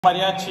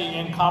Mariachi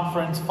in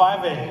Conference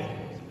 5A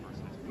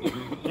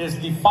is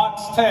the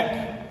Fox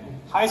Tech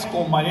High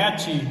School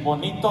Mariachi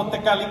Bonito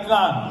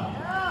Tecalitlan.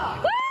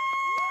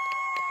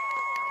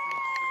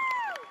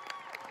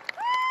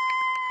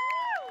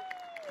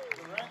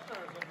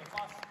 Directors of the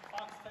Fox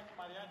Tech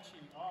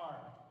Mariachi are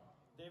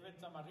David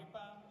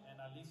Zamaripa and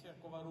Alicia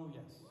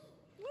Covarrubias.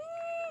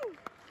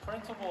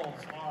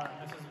 Principals are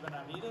Mrs.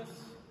 Benavides,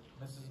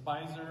 Mrs.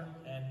 Beiser,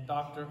 and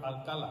Dr.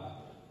 Alcala.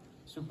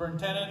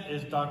 Superintendent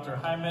is Dr.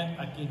 Jaime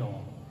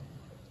Aquino.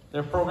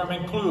 Their program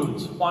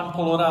includes Juan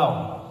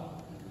Colorado,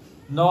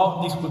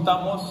 No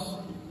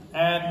Discutamos,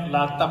 and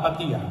La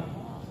Tapatía.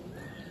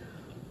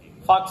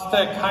 Fox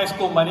Tech High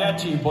School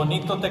Mariachi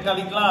Bonito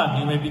Tecalitlan,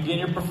 you may begin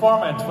your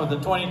performance for the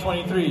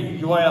 2023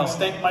 UIL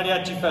State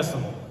Mariachi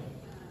Festival.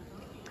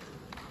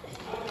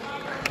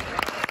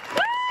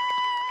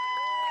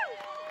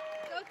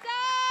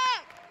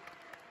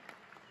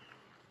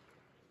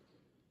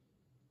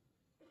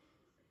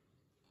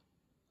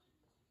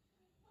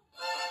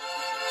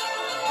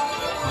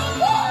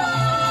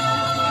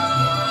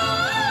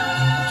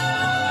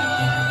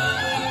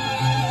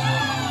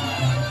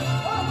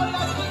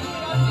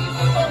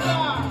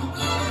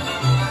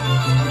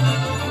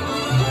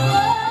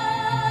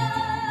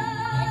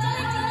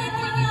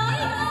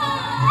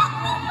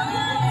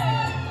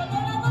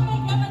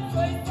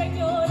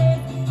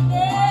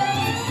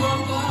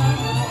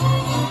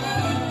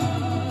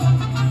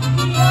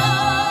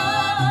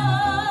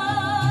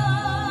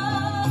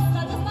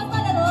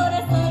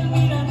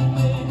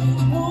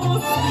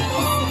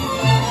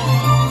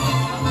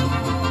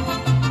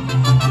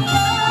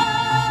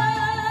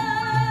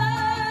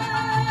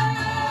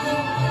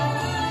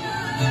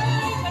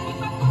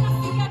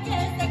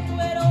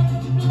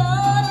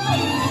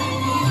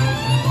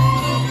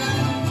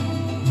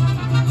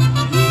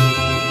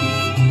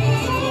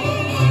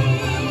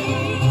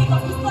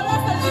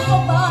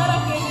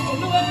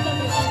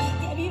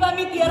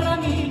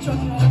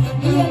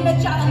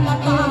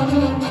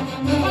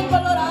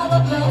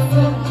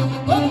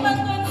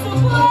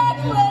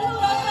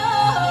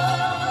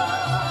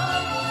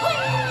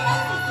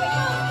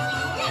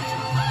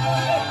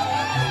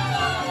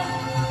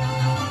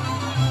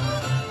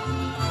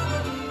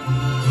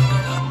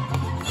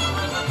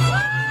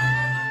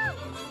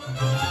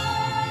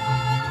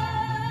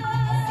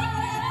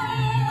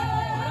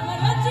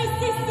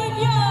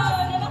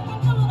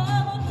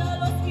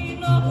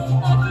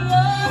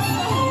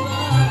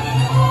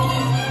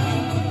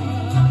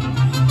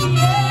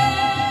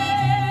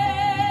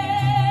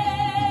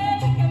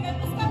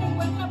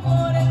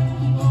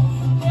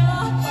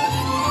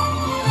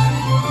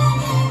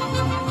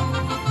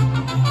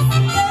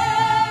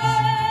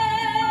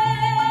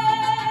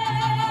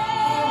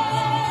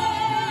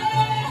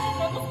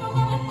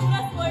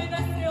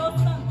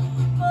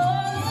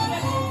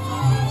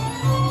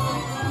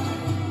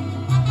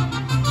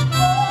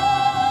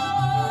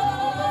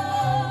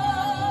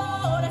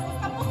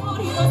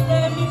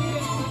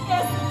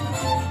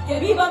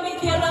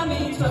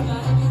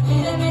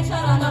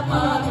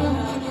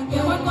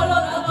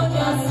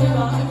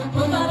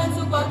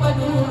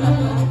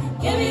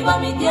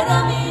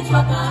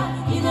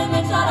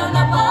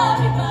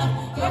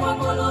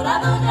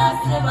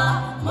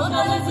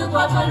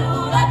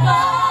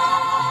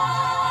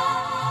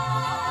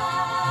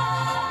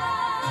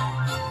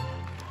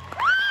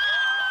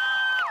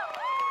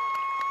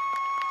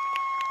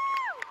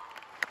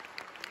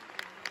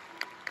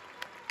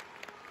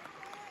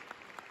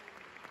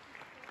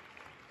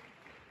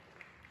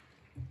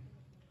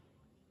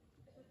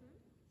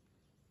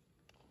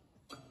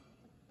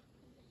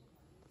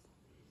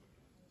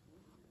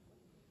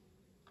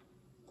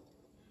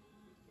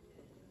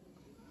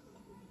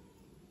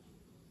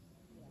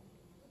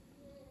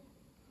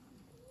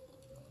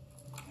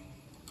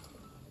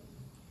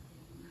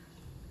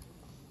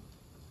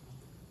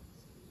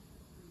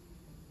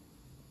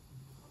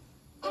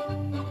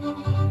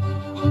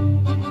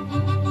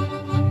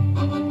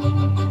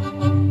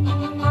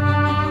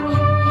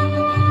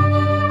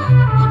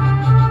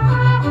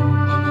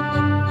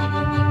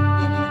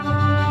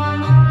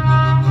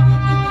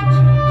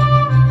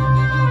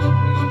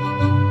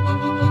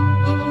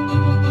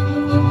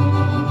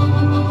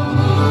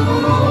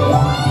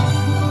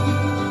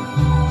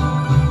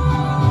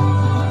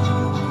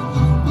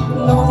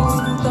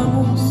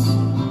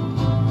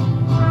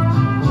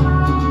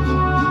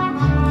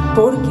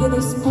 Porque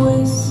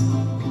después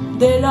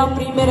de la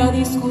primera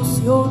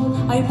discusión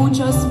hay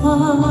muchas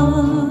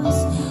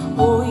más.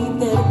 Hoy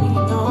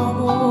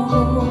terminamos.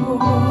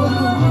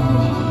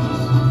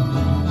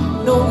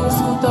 No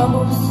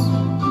discutamos.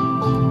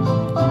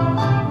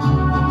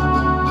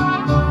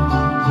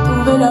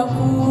 Tuve la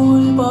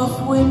culpa,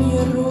 fue mi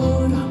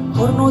error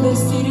por no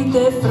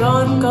decirte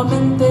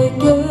francamente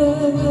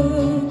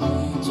que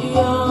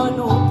ya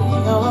no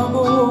te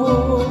amo.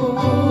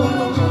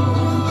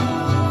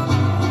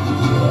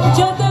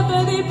 Ya te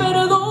pedí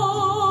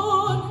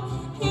perdón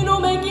y no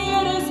me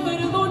quieres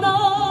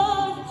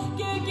perdonar.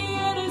 ¿Qué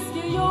quieres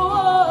que yo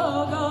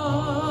haga?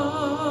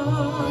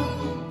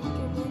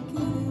 Que me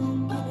quede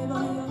o que me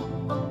vaya.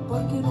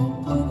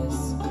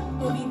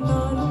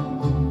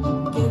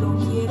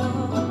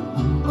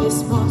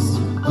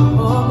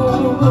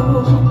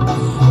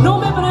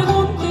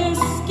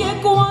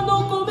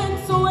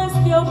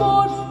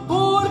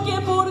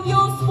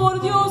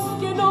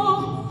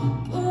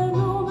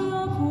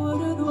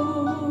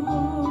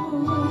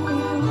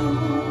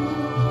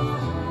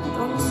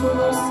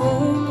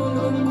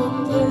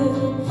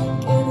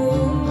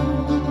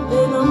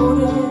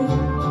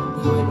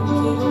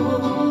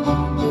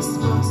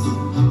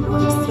 lo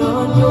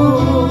extraño,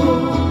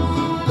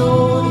 no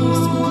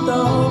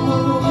discutamos.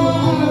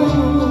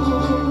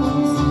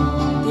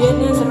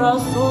 Tienes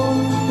razón,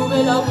 tuve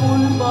la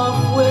culpa,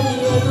 fue mi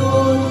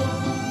error,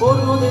 por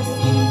no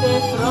decirte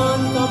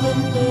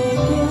francamente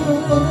que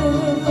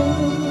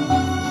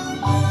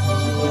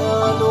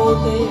ya no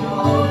te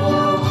amo.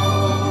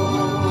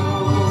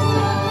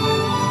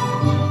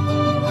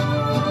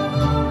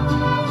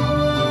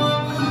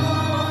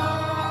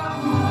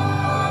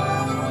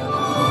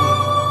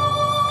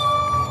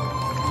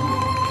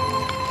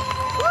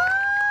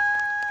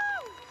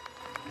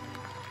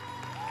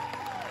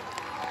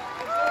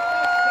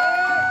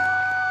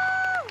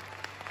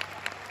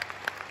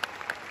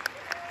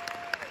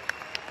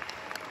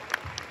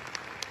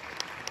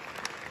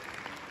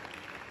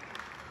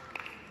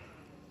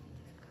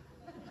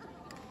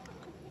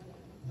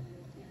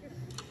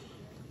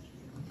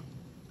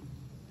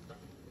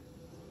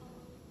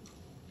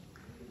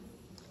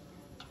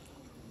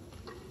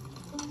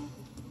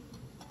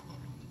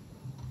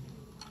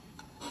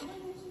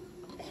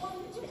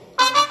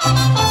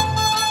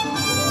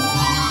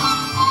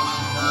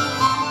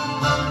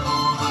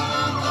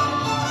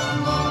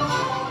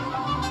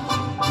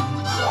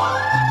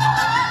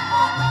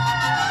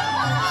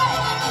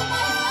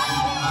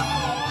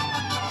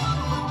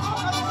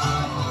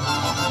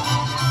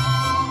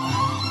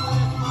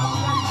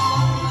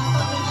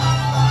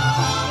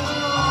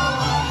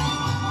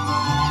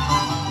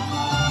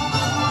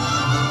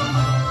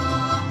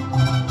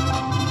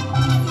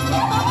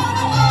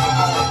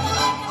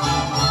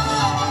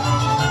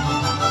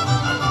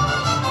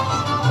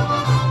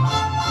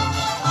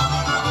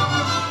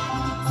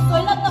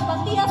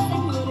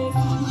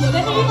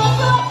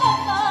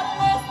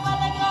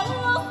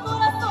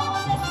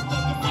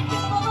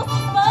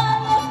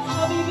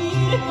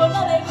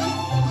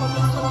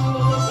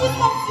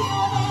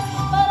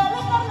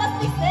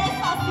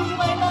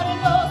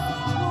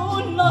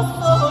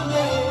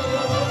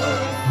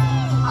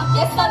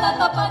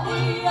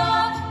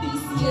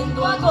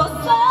 Diciendo a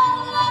gozar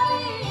la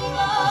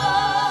vida,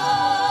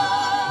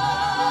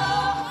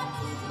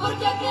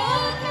 porque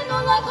aquel que no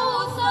la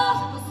goza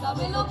no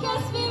sabe lo que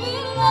es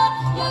vivirla.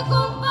 Y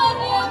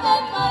acompáñame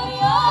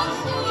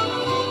mariachi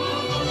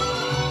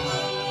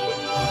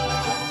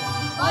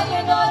a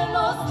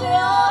llenarnos de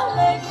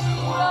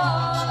alegría.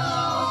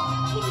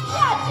 Y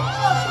ya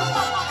llegó tu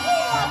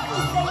zapatillas,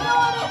 tus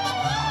señores.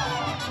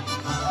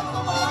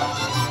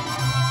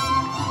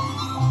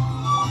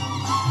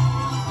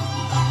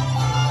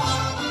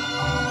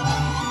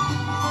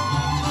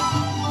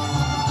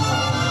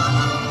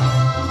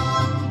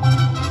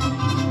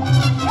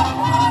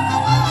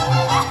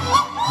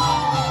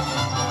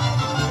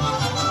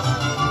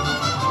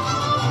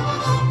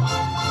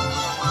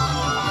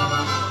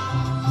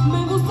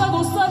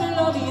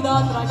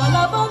 Traga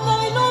la banda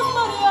y los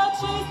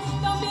mariachis,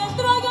 también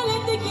traga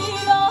el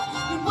tequila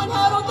y un buen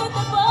jarrón de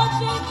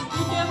tepache,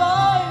 y que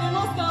bailen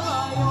los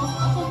caballos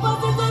a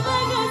compases de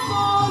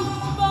reggaetón.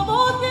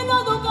 Vamos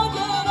quedando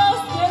calleras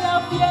que la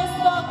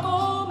fiesta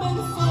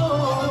comenzó.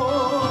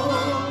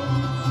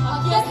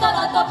 Aquí está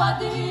la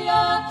tapatía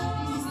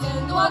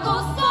diciendo a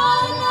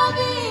gozar la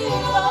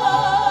vida,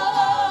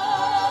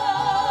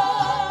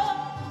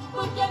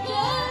 porque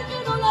aquel que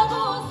no la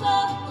goza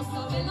no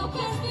sabe lo que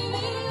es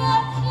vivirla.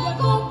 Y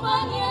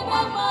acompáñame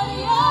al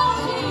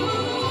mariachi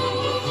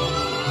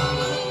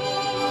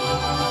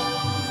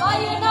a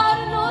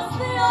llenarnos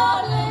de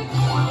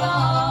alegría.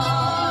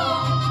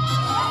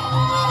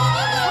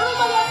 Un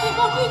mariachi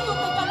bonito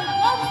de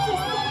calidad, sí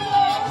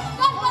señor.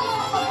 ¡Cántale,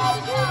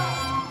 mariachi!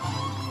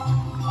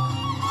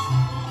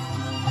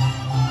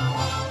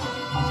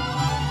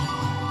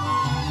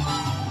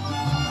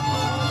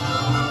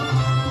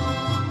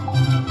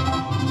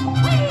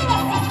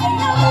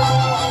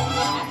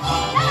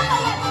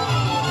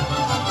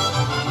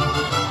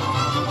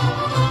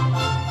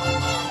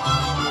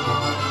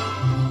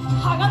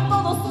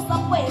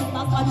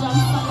 Vayan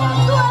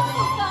sacando a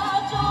su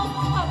cacho,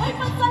 a ver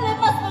cuál sale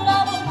más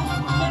bravo.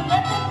 Me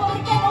reten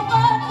porque no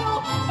callo,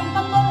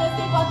 cantando les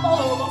digo a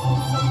todos.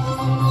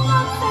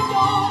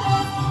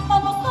 Señores,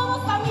 vamos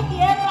todos a mi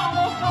tierra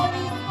de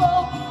Jalisco,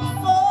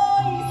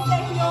 soy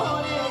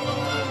señores.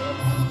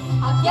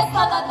 Aquí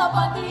está la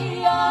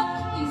tapatía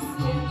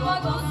diciendo a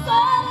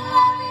gozar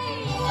la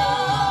vida,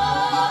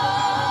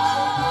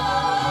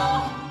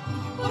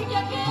 porque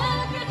aquel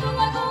que no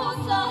la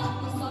goza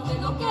no sabe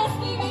lo que es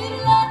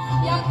vivirla.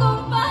 Y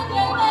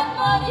acompáñame al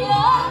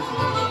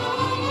mariachi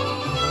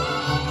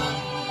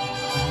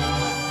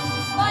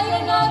a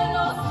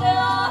llenarnos de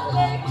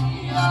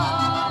alegría.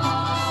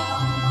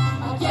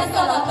 Aquí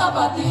está la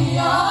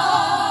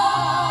tapatía.